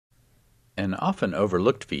An often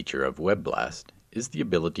overlooked feature of WebBlast is the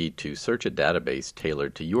ability to search a database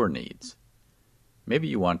tailored to your needs. Maybe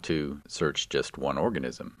you want to search just one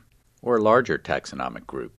organism, or a larger taxonomic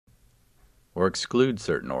group, or exclude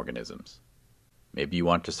certain organisms. Maybe you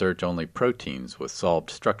want to search only proteins with solved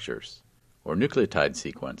structures, or nucleotide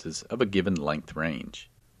sequences of a given length range,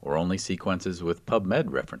 or only sequences with PubMed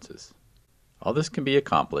references. All this can be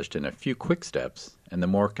accomplished in a few quick steps, and the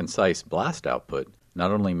more concise BLAST output not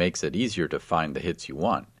only makes it easier to find the hits you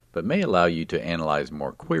want, but may allow you to analyze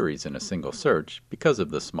more queries in a single search because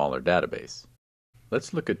of the smaller database.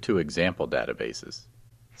 Let's look at two example databases.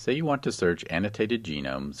 Say you want to search annotated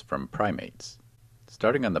genomes from primates.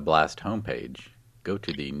 Starting on the BLAST homepage, go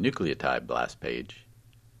to the Nucleotide BLAST page,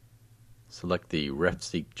 select the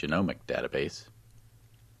RefSeq genomic database,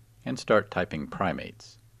 and start typing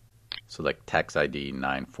primates. Select tax ID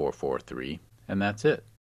 9443, and that's it.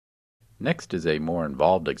 Next is a more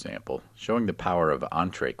involved example showing the power of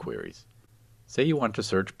Entrez queries. Say you want to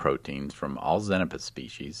search proteins from all Xenopus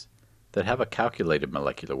species that have a calculated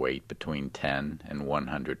molecular weight between 10 and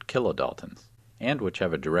 100 kilodaltons, and which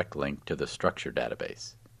have a direct link to the structure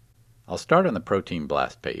database. I'll start on the Protein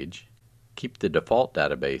BLAST page, keep the default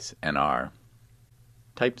database NR,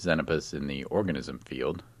 type Xenopus in the organism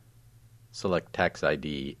field, select tax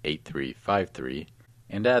ID 8353,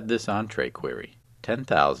 and add this Entrez query,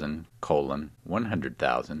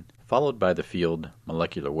 10,000:100,000, followed by the field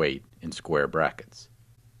molecular weight in square brackets.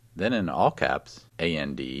 Then in all caps,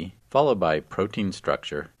 AND, followed by protein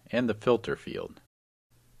structure and the filter field.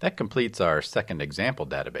 That completes our second example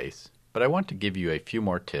database, but I want to give you a few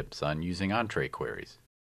more tips on using Entrez queries.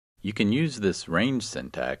 You can use this range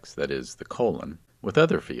syntax, that is the colon, with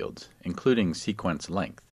other fields, including sequence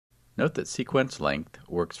length. Note that sequence length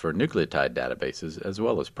works for nucleotide databases as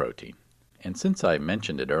well as protein. And since I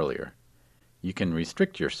mentioned it earlier, you can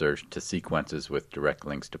restrict your search to sequences with direct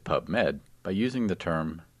links to PubMed by using the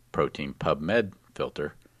term protein PubMed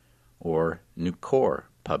filter or nuccore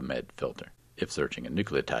PubMed filter if searching a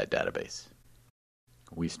nucleotide database.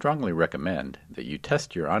 We strongly recommend that you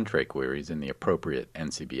test your Entrez queries in the appropriate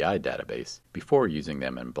NCBI database before using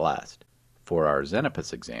them in BLAST. For our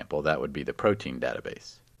Xenopus example, that would be the protein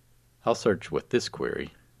database. I'll search with this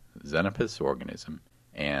query, Xenopus organism,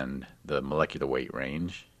 and the molecular weight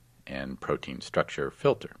range and protein structure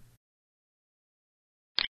filter.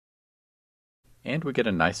 And we get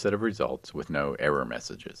a nice set of results with no error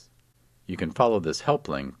messages. You can follow this help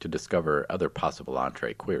link to discover other possible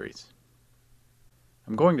Entrez queries.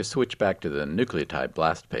 I'm going to switch back to the Nucleotide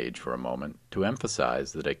BLAST page for a moment to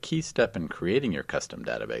emphasize that a key step in creating your custom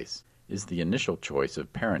database is the initial choice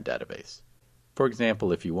of parent database. For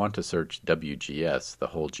example, if you want to search WGS, the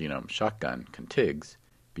whole genome shotgun contigs,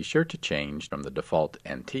 be sure to change from the default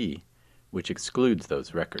NT, which excludes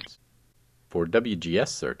those records. For WGS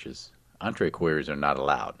searches, Entrez queries are not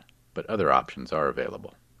allowed, but other options are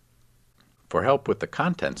available. For help with the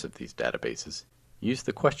contents of these databases, use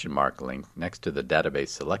the question mark link next to the database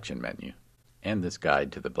selection menu and this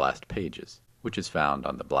guide to the BLAST pages, which is found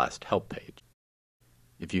on the BLAST help page.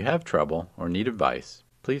 If you have trouble or need advice,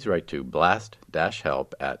 please write to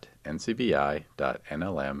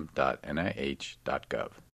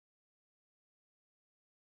blast-help@ncbi.nlm.nih.gov.